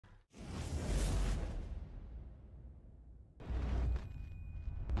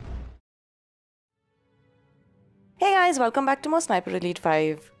Hey guys, welcome back to more Sniper Elite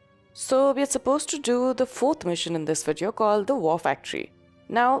 5. So we are supposed to do the fourth mission in this video called the War Factory.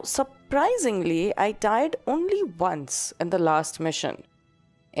 Now surprisingly, I died only once in the last mission.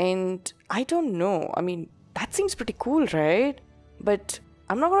 And I don't know, I mean, that seems pretty cool, right? But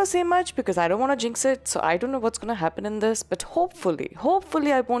I'm not gonna say much because I don't want to jinx it, so I don't know what's gonna happen in this, but hopefully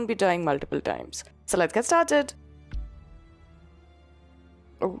I won't be dying multiple times. So let's get started.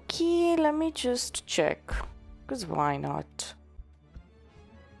 Okay, let me just check. Because why not?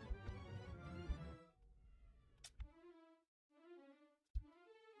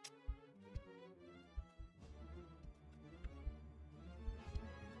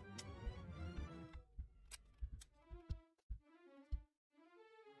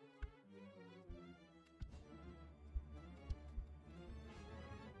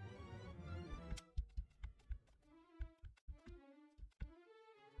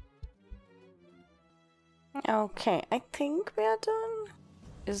 Okay, I think we are done.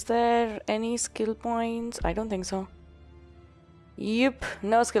 Is there any skill points? I don't think so. Yep,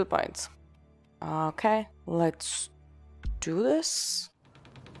 no skill points. Okay, let's do this.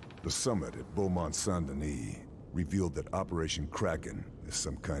 The summit at Beaumont-Saint-Denis revealed that Operation Kraken is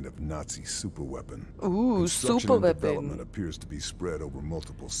some kind of Nazi superweapon. Ooh, Construction and superweapon. development appears to be spread over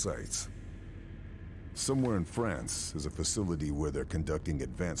multiple sites. Somewhere in France is a facility where they're conducting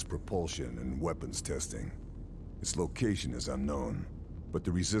advanced propulsion and weapons testing. Its location is unknown, but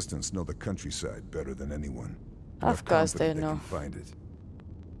the Resistance know the countryside better than anyone. Of course they know. Can find it.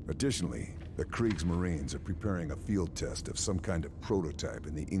 Additionally, the Kriegsmarines are preparing a field test of some kind of prototype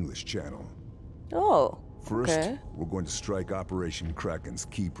in the English Channel. Oh, First, okay. we're going to strike Operation Kraken's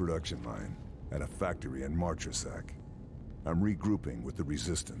key production line at a factory in Martresac. I'm regrouping with the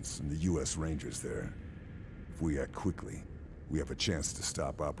Resistance and the US Rangers there. If we act quickly, we have a chance to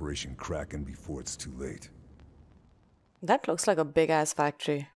stop Operation Kraken before it's too late. That looks like a big-ass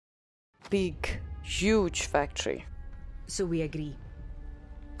factory. Big, huge factory. So we agree.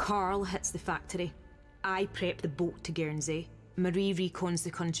 Carl hits the factory. I prep the boat to Guernsey. Marie recons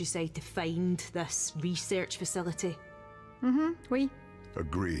the countryside to find this research facility. Oui.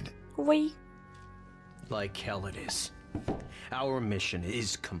 Agreed. Wait. Like hell it is. Our mission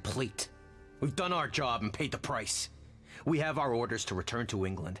is complete. We've done our job and paid the price. We have our orders to return to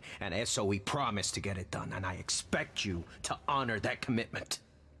England, and SOE promised to get it done, and I expect you to honor that commitment.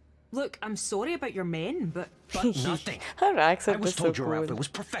 Look, I'm sorry about your men, but Nothing. Her I accent was is so told your cool. outfit was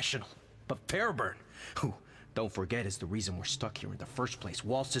professional, but Fairburn, who, don't forget, is the reason we're stuck here in the first place,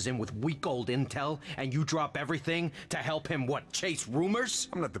 waltzes in with weak old intel, and you drop everything to help him, what, chase rumors?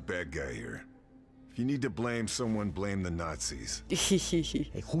 I'm not the bad guy here. If you need to blame someone, blame the Nazis.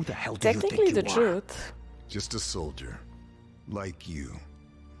 Hey, who the hell do you Technically think you the are? truth. Just a soldier. Like you.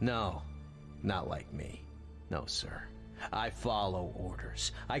 No, not like me. No, sir. I follow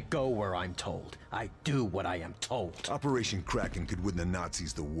orders. I go where I'm told. I do what I am told. Operation Kraken could win the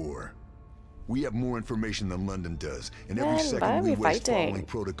Nazis the war. We have more information than London does, and every Man, why second are we we waste fighting? following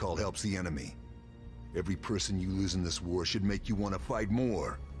protocol helps the enemy. Every person you lose in this war should make you want to fight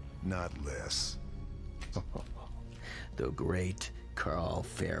more, not less. The great Carl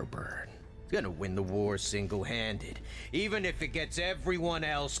Fairburn. Gonna win the war single-handed, even if it gets everyone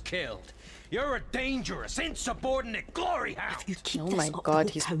else killed. You're a dangerous, insubordinate glory hound! you keep Oh this my up, God,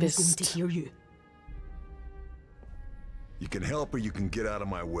 the he's whole town's going to pissed. hear you. You can help or you can get out of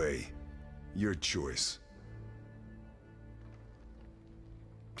my way. Your choice.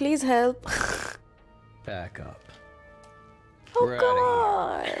 Please help. Back up. Oh We're outta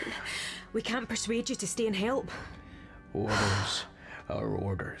god. We can't persuade you to stay and help. Orders are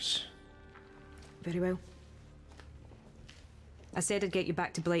orders. Very well. I said I'd get you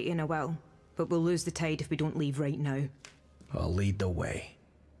back to Blighty in a while, but we'll lose the tide if we don't leave right now. I'll lead the way.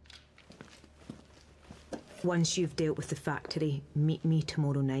 Once you've dealt with the factory, meet me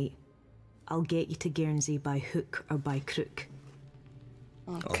tomorrow night. I'll get you to Guernsey by hook or by crook.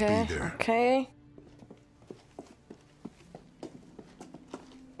 Okay, there. okay.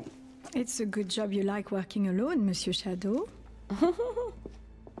 It's a good job you like working alone, Monsieur Shadow.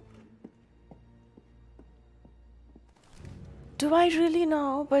 Do I really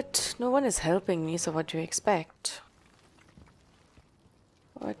know? But no one is helping me, so what do you expect?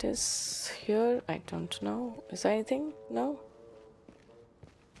 What is here? I don't know. Is there anything? No?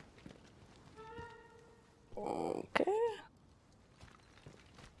 Okay.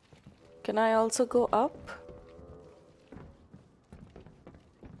 Can I also go up?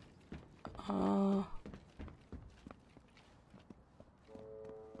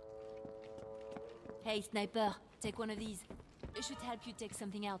 Hey, sniper, take one of these. It should help you take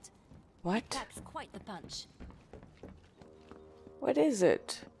something out. What? Packs quite the punch. What is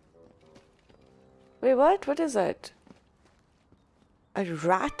it? Wait, what? What is that? A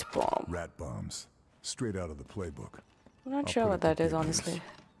rat bomb? Rat bombs. Straight out of the playbook. I'm not I'll sure put what it to that is, good honestly. use.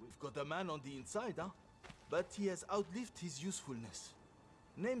 We've got a man on the inside, huh? But he has outlived his usefulness.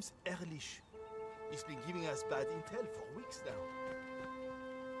 Name's Ehrlich. He's been giving us bad intel for weeks now.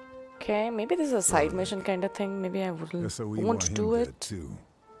 Okay, maybe this is a side mission kind of thing. Maybe I wouldn't SOE want want to him do dead it. too.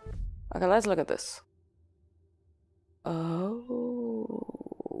 Okay, let's look at this. Oh.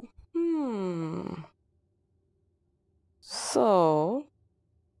 So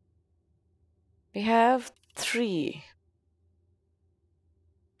we have 3.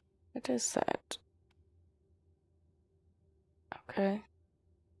 What is that? Okay.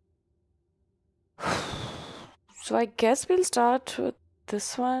 So I guess we'll start with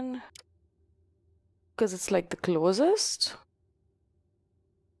this one because it's like the closest.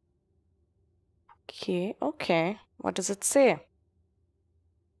 Okay, okay. What does it say?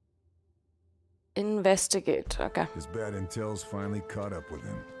 Investigate. Okay. His bad intel's finally caught up with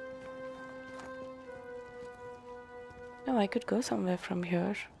him. No, I could go somewhere from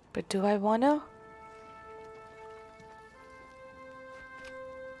here. But do I wanna?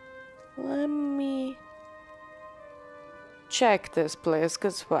 Let me check this place,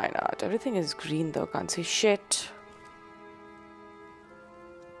 because why not? Everything is green though, can't see shit.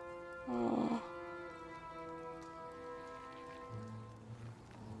 Oh.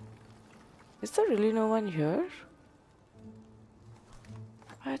 Is there really no one here?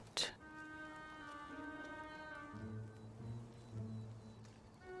 What?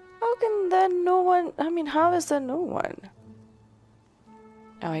 How can there no one? I mean, how is there no one?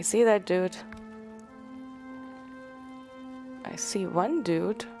 Oh, I see that dude. I see one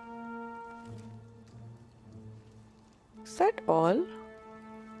dude. Is that all?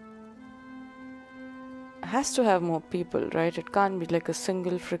 It has to have more people, right? It can't be like a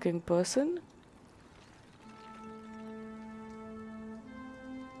single freaking person.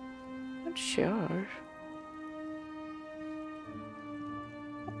 Not sure.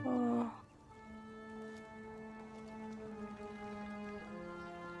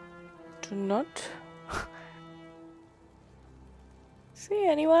 Do not see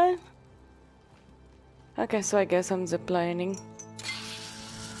anyone. Okay, so I guess I'm ziplining.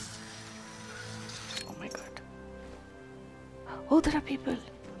 Oh my god. Oh, there are people.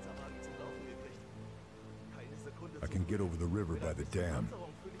 I can get over the river by the dam,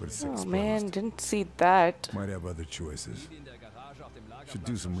 but it's Oh exposed. man, didn't see that. Might have other choices. Should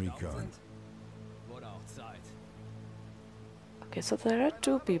do some recon. Okay, so there are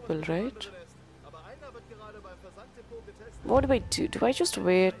 2 people, right? What do I do? Do I just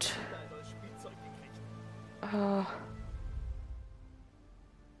wait?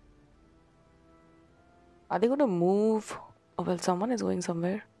 Are they gonna move? Oh well, someone is going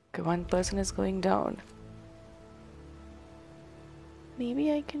somewhere. Okay, one person is going down.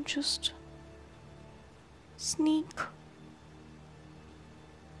 Maybe I can just sneak.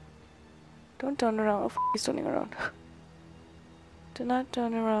 Don't turn around. Oh, he's turning around. Do not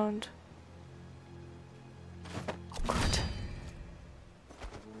turn around. Oh god.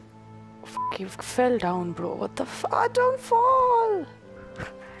 Oh, you fell down, bro. What the f? Ah, don't fall!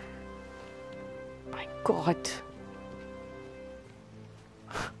 My god.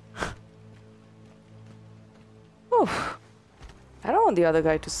 Oh. I don't want the other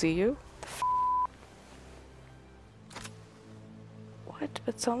guy to see you. What?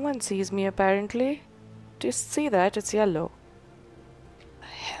 But someone sees me apparently. Do you see that? It's yellow. The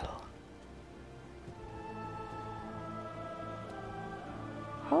hell?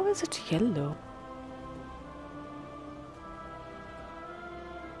 How is it yellow?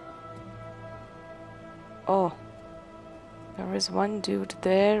 Oh. There is one dude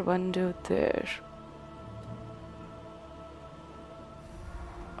there, one dude there.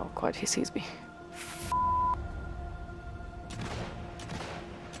 Oh god, he sees me.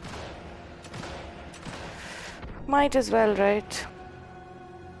 Might as well, right?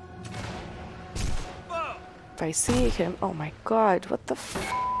 If I see him, oh my god, what the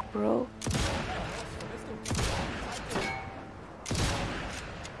f, bro?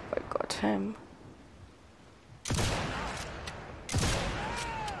 I got him.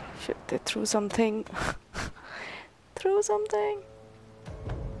 Shit, they threw something. Threw something.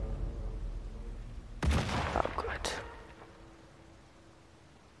 Oh god.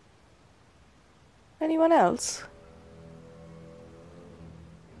 Anyone else?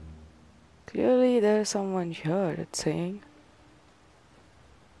 Clearly there's someone here, it's saying.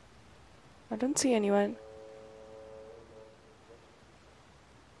 I don't see anyone.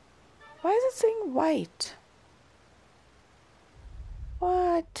 Why is it saying white?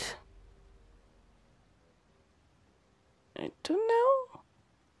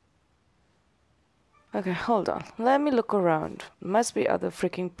 Okay, hold on. Let me look around. Must be other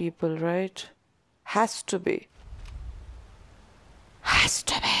freaking people, right? Has to be. Has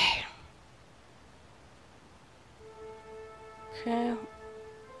to be. Okay.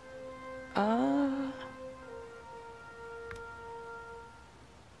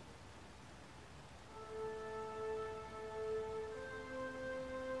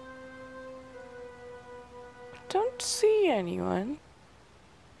 Don't see anyone.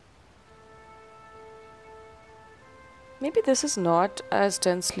 Maybe this is not as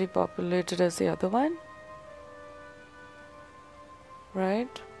densely populated as the other one.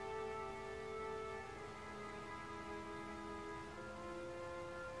 Right?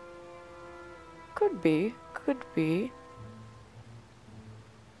 Could be. Could be.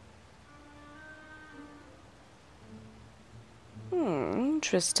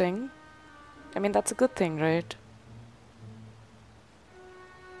 Interesting. I mean, that's a good thing, right?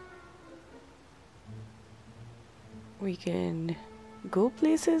 We can go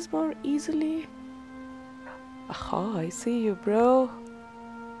places more easily. Aha, I see you, bro.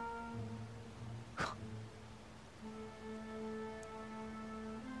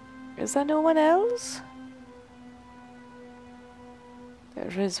 Is there no one else?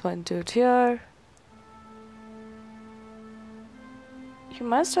 There is one dude here. You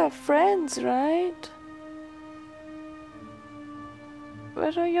must have friends, right?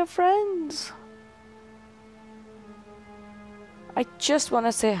 Where are your friends? I just want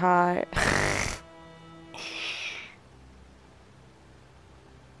to say hi.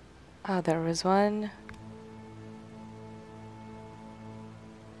 Ah, there is one.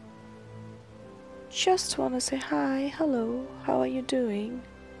 Just want to say hi, hello, how are you doing?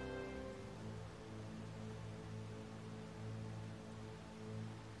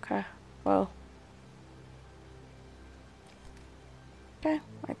 Okay, well. Okay,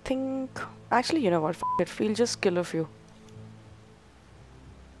 I think... Actually, you know what, f it, we'll just kill a few.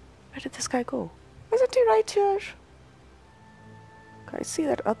 Where did this guy go? Isn't he right here? Okay, I see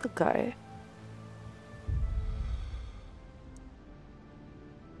that other guy.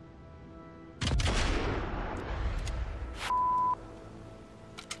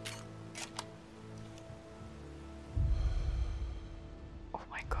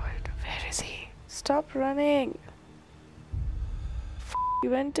 Stop running. You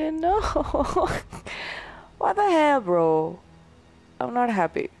went in? No. What the hell, bro? I'm not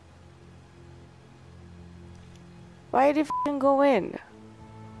happy. Why did you go in?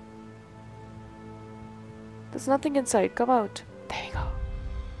 There's nothing inside. Come out. There you go.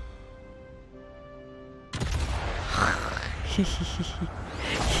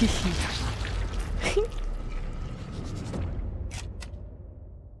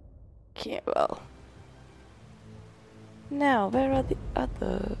 Okay, well. Now, where are the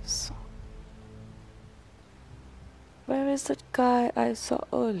others? Where is that guy I saw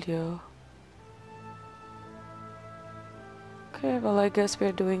earlier? Okay, well, I guess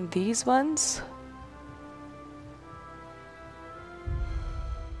we're doing these ones.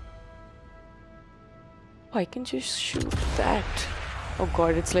 Why can't you shoot that? Oh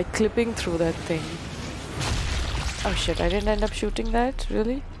god, it's like clipping through that thing. Oh shit, I didn't end up shooting that?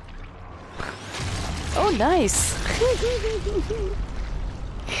 Really? Oh, nice!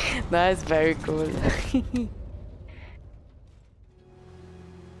 That's very cool.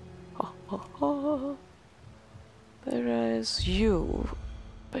 Whereas you...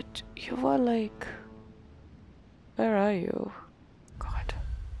 But you are like... Where are you? God.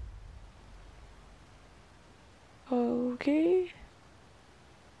 Okay.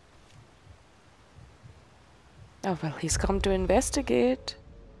 Oh well, he's come to investigate.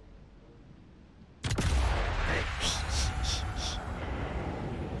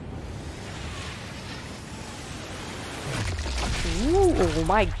 Ooh, oh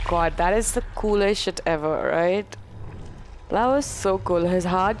my god, that is the coolest shit ever, right? That was so cool. His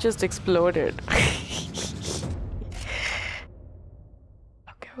heart just exploded.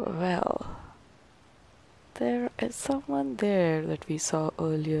 Okay, well. There is someone there that we saw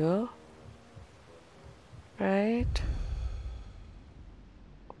earlier. Right?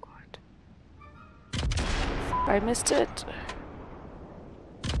 Oh god. I missed it.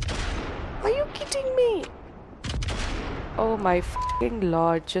 Are you kidding me? Oh my fucking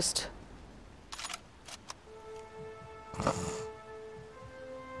lord, just...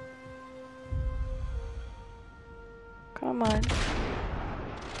 Come on.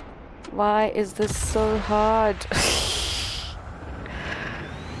 Why is this so hard?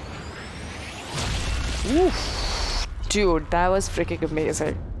 Oof. Dude, that was freaking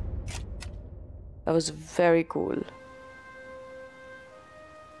amazing. That was very cool.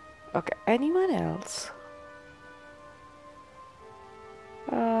 Okay, anyone else?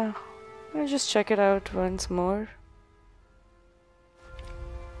 I'll just check it out once more.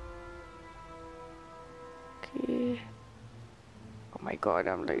 Okay. Oh my god,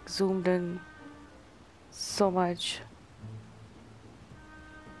 I'm like zoomed in so much.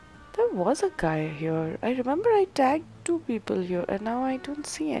 There was a guy here. I remember I tagged 2 people here and now I don't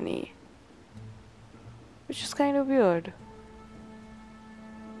see any. Which is kind of weird.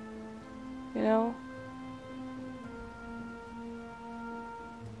 You know?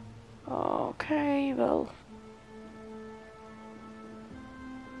 Okay, well.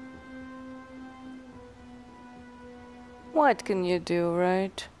 What can you do,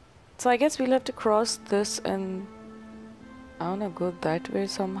 right? So I guess we'll have to cross this and I wanna go that way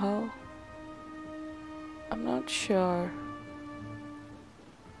somehow. I'm not sure.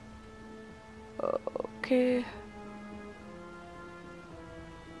 Okay.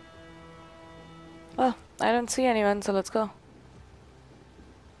 Well, I don't see anyone, so let's go.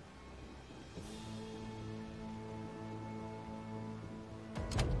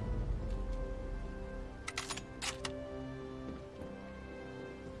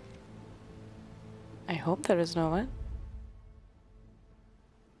 I hope there is no one.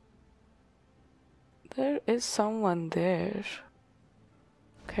 There is someone there.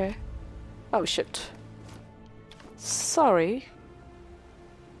 Okay. Oh shit. Sorry.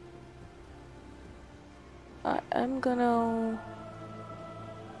 I am gonna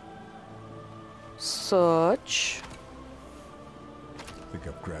search. I think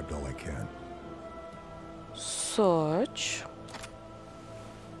I've grabbed all I can. Search.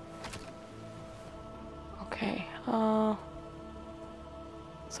 Okay.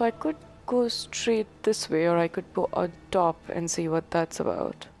 So I could go straight this way, or I could go on top and see what that's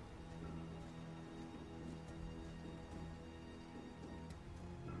about.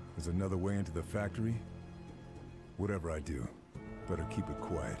 There's another way into the factory. Whatever I do, better keep it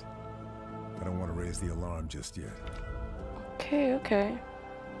quiet. I don't want to raise the alarm just yet. Okay, okay.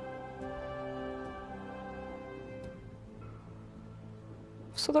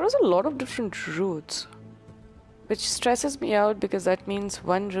 So there is a lot of different routes, which stresses me out because that means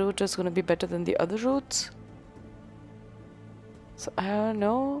one route is going to be better than the other routes. So I don't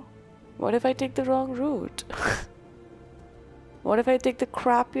know. What if I take the wrong route? What if I take the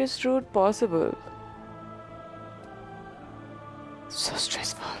crappiest route possible? So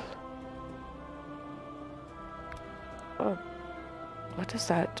stressful. Oh, what is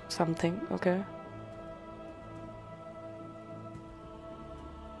that? Something, okay.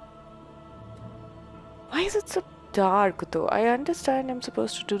 Why is it so dark though? I understand I'm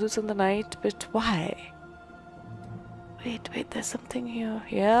supposed to do this in the night, but why? Wait, there's something here.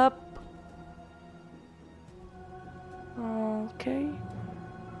 Yep. Okay.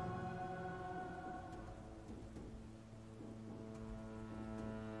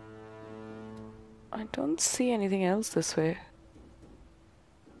 I don't see anything else this way.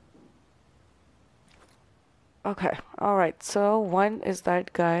 Okay, alright, so one is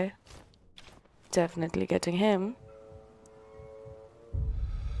that guy. Definitely getting him.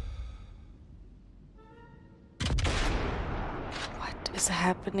 What is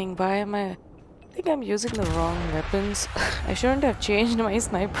happening? Why am I think I'm using the wrong weapons. I shouldn't have changed my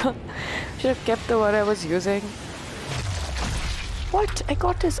sniper. Should have kept the one I was using. What? I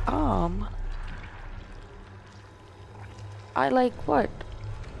got his arm. I like what?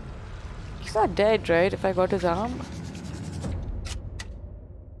 He's not dead, right? If I got his arm.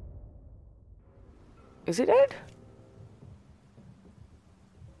 Is he dead?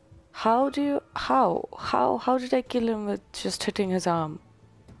 How do you... How did I kill him with just hitting his arm?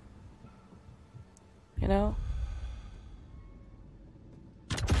 You know?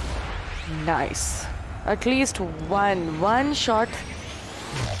 Nice. At least one shot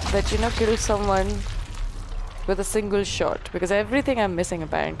that, you know, kills someone with a single shot. Because everything I'm missing,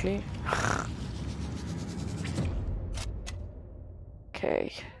 apparently.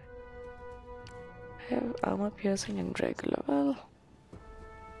 Okay. I have armor piercing and regular. Well...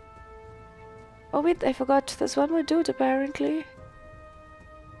 Oh wait, I forgot. There's one more dude, apparently.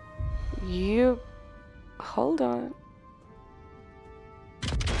 You... Hold on.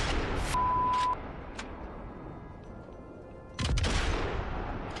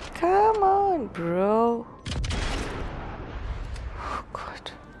 Come on, bro. Oh,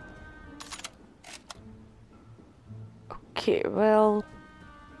 God. Okay, well...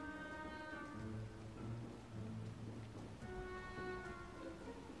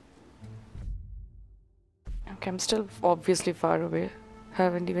 Okay, I'm still obviously far away.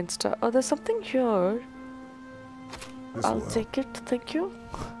 Haven't even started. Oh, there's something here. I'll take it, thank you.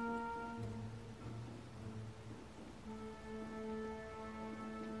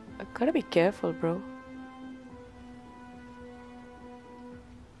 Gotta be careful, bro.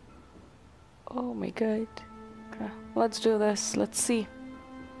 Oh my god. Okay, let's do this. Let's see.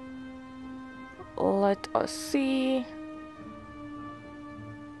 Let us see.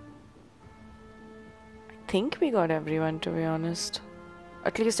 I think we got everyone, to be honest.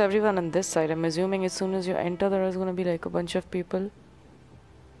 At least everyone on this side. I'm assuming as soon as you enter, there is gonna be like a bunch of people.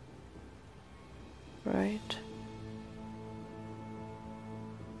 Right.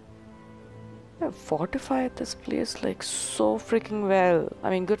 They have fortified this place like so freaking well.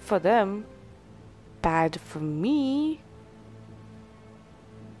 I mean, good for them. Bad for me.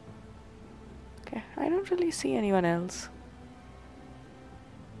 Okay, I don't really see anyone else.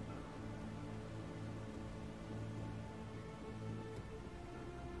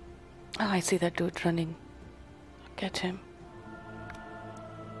 Oh, I see that dude running. Get him.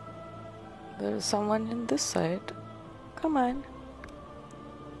 There's someone in this side. Come on.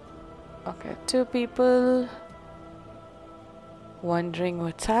 Okay, 2 people. Wondering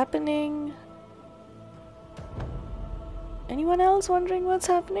what's happening. Anyone else wondering what's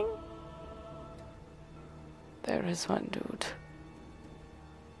happening? There is one dude.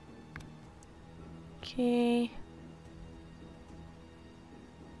 Okay.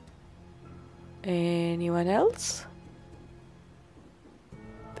 Anyone else?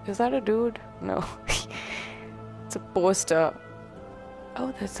 Is that a dude? No. It's a poster.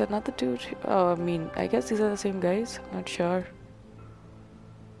 Oh, there's another dude. Oh, I mean, I guess these are the same guys. Not sure.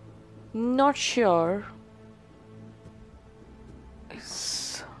 Not sure.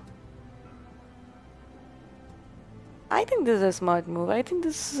 I think this is a smart move. I think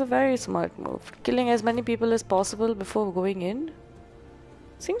this is a very smart move. Killing as many people as possible before going in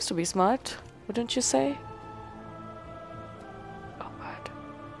seems to be smart, wouldn't you say? Oh god.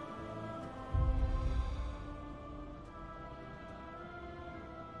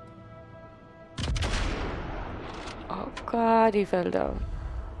 Oh god, he fell down.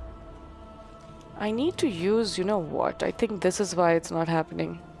 I need to use, you know what? I think this is why it's not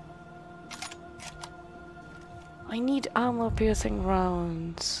happening. I need armor-piercing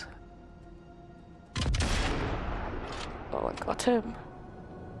rounds. Oh, I got him.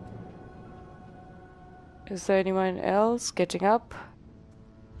 Is there anyone else getting up?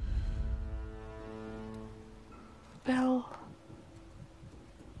 Well,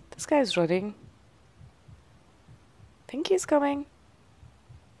 this guy's running. Think he's coming.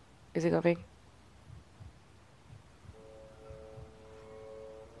 Is he coming?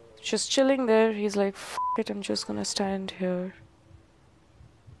 Just chilling there. He's like, F it, I'm just gonna stand here.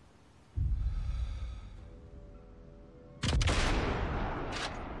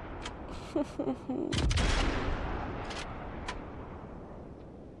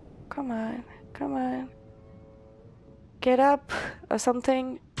 Come on, come on. Get up or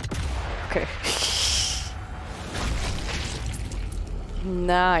something. Okay.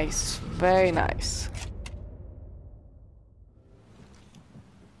 Nice, very nice.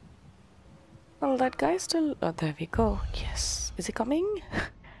 Well, that guy still... Oh, there we go. Yes. Is he coming?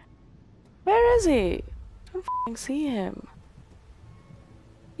 Where is he? I don't f***ing see him.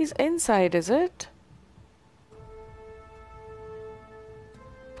 He's inside, is it?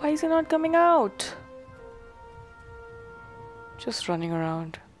 Why is he not coming out? Just running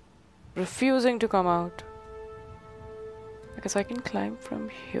around. Refusing to come out. I guess I can climb from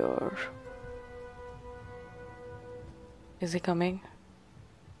here. Is he coming?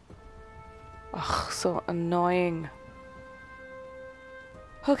 Ugh, so annoying.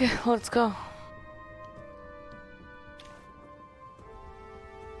 Okay, let's go.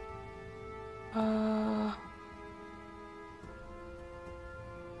 I'm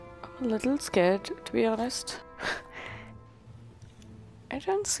a little scared, to be honest. I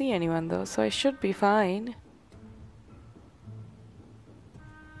don't see anyone though, so I should be fine.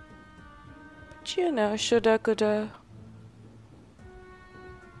 But you know, shoulda, coulda.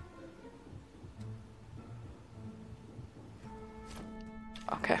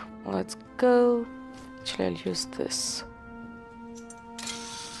 Okay, let's go. Actually, I'll use this.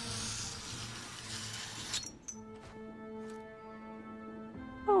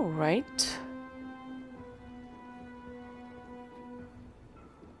 All right.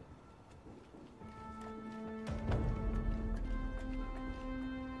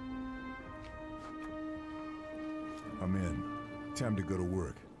 I'm in. Time to go to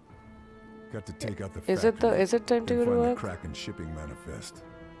work. Got to take out the Is it time to go to work? The Kraken shipping manifest.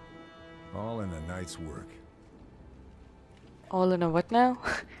 All in a night's work. All in a what now?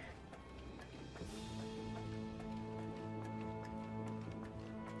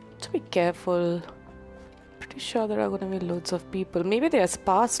 To be careful. pretty sure there are gonna be loads of people. Maybe they are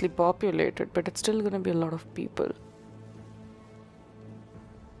sparsely populated, but it's still gonna be a lot of people.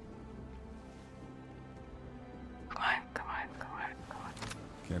 Come on, come on, come on, come on.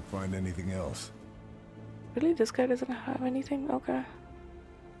 Can't find anything else. Really? This guy doesn't have anything? Okay.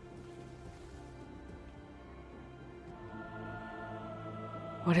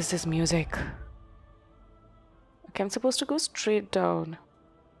 What is this music? Okay, I'm supposed to go straight down.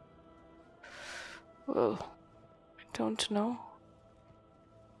 Well, I don't know.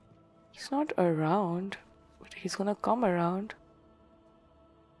 He's not around, but he's gonna come around.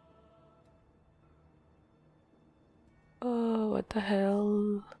 Oh, what the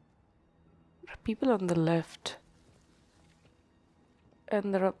hell? There are people on the left.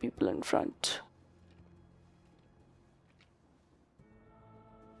 And there are people in front.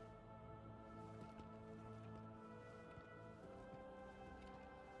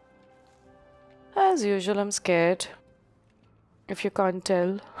 As usual, I'm scared. If you can't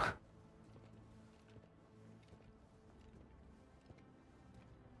tell.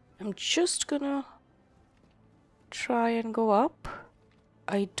 I'm just gonna try and go up.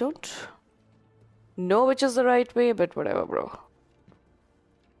 I don't know which is the right way, but whatever, bro.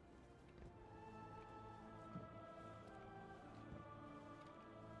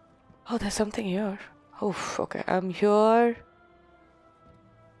 Oh, there's something here. Oh, okay, I'm here.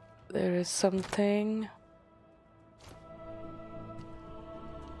 There is something.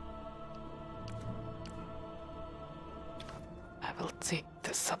 I will take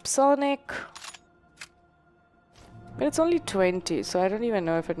the subsonic. But it's only 20, so I don't even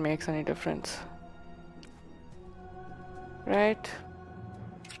know if it makes any difference. Right?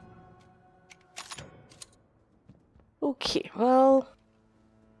 Okay, well...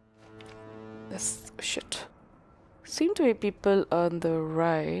 This... shit. Seem to be people on the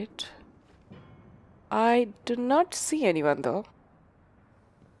right. I do not see anyone though.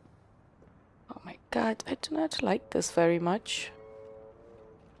 Oh my god, I do not like this very much.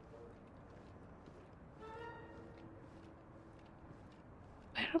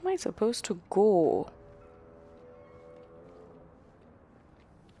 Where am I supposed to go?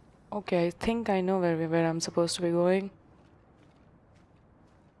 Okay, I think I know where I'm supposed to be going.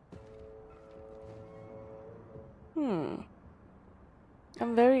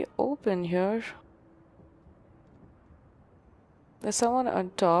 I'm very open here. There's someone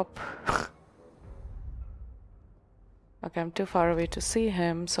on top. Okay, I'm too far away to see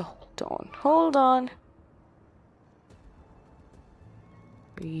him, so hold on. Hold on.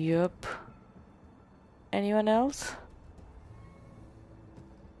 Yup. Anyone else?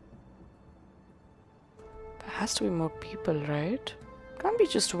 There has to be more people, right? Can't be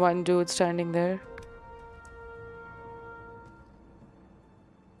just one dude standing there.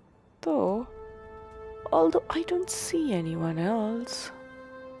 Though, although I don't see anyone else.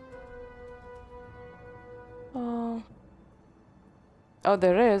 Oh,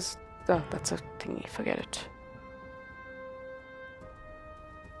 there is. Oh, that's a thingy. Forget it.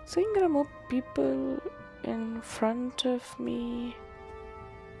 Seeing there are more people in front of me.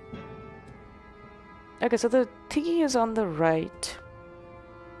 Okay, so the thingy is on the right.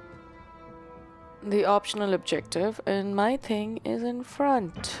 The optional objective, and my thing is in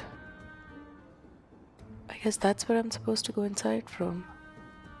front. I guess that's where I'm supposed to go inside from.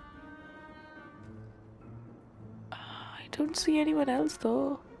 I don't see anyone else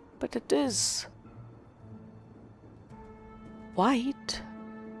though, but it is white.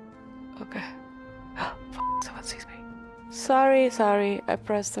 Okay. Someone sees me. Sorry, I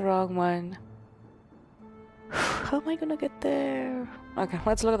pressed the wrong one. How am I gonna get there? Okay,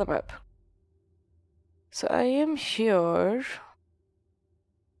 let's look at the map. So I am here.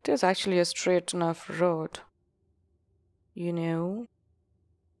 There's actually a straight enough road. You know?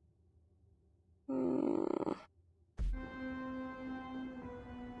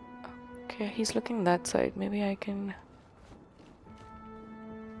 Okay, he's looking that side. Maybe I can...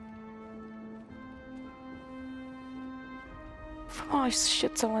 Oh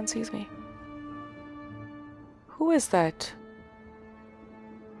shit, someone sees me. Who is that?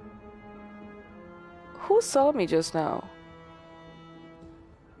 Who saw me just now?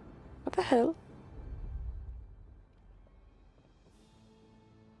 What the hell?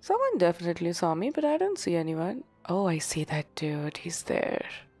 Someone definitely saw me, but I don't see anyone. Oh, I see that dude. He's there.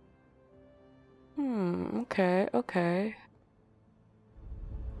 Okay.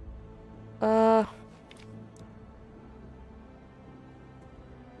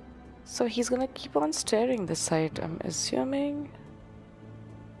 So he's gonna keep on staring this side, I'm assuming.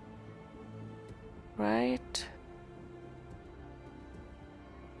 Right?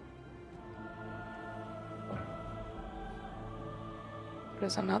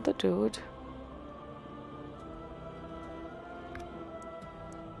 There's another dude.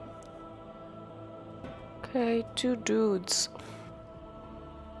 Okay, two dudes.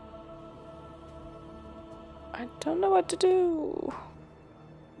 I don't know what to do.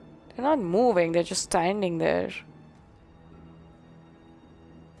 They're not moving, they're just standing there.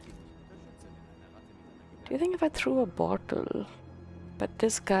 Do you think if I threw a bottle? But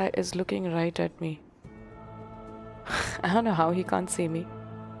this guy is looking right at me. I don't know how he can't see me.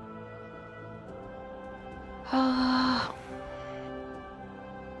 Ah.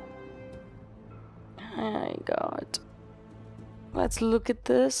 My God. Let's look at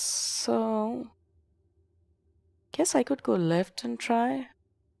this. So, guess I could go left and try.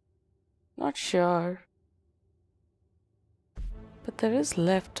 Not sure. But there is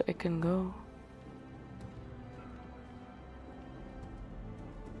left I can go.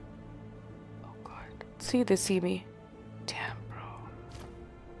 Oh God. See, they see me. Damn, bro.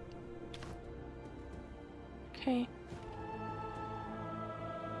 Okay.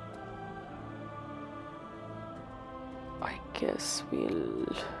 I guess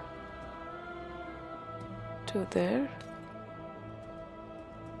we'll do there.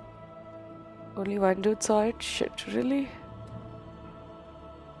 Only one dude saw it? Shit, really?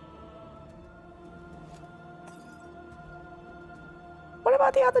 What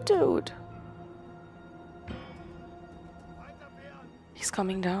about the other dude? He's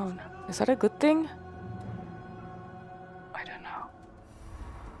coming down. Is that a good thing? I don't know.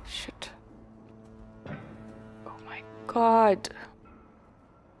 Shit. Oh my God.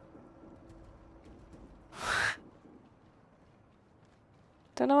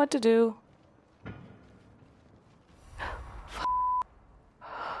 Don't know what to do.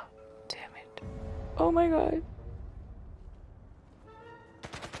 Damn it. Oh my God.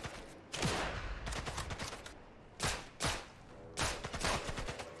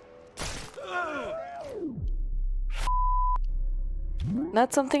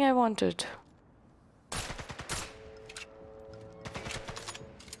 That's something I wanted.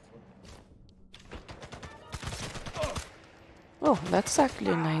 Oh, that's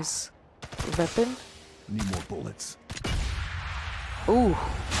actually a nice weapon. Need more bullets. Ooh.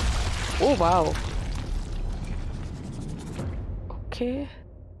 Oh, wow. Okay.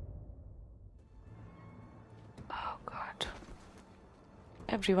 Oh, God.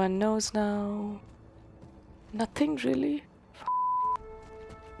 Everyone knows now. Nothing really.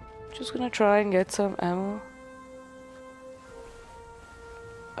 Just gonna try and get some ammo.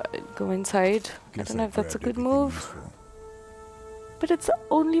 Go inside. I don't know if that's a good move. But it's the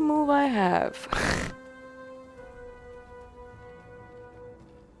only move I have.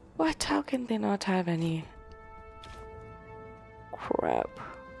 What? How can they not have any? Crap.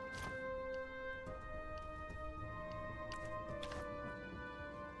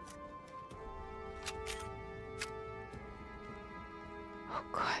 Oh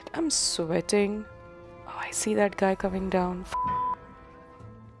God, I'm sweating. Oh, I see that guy coming down.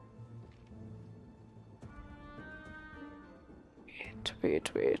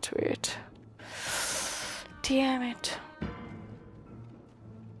 Wait. Damn it.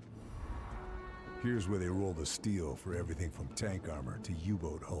 Here's where they roll the steel for everything from tank armor to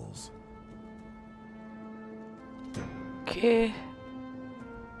U-boat hulls. Okay.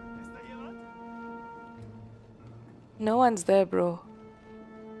 No one's there, bro.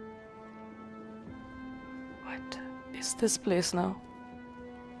 What is this place now?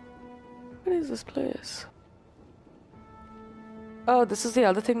 What is this place? Oh, this is the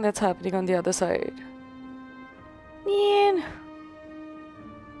other thing that's happening on the other side. Man.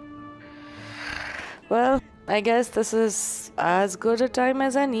 Well, I guess this is as good a time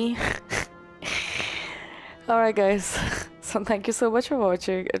as any. Alright guys, so thank you so much for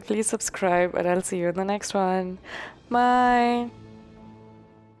watching and please subscribe and I'll see you in the next one. Bye.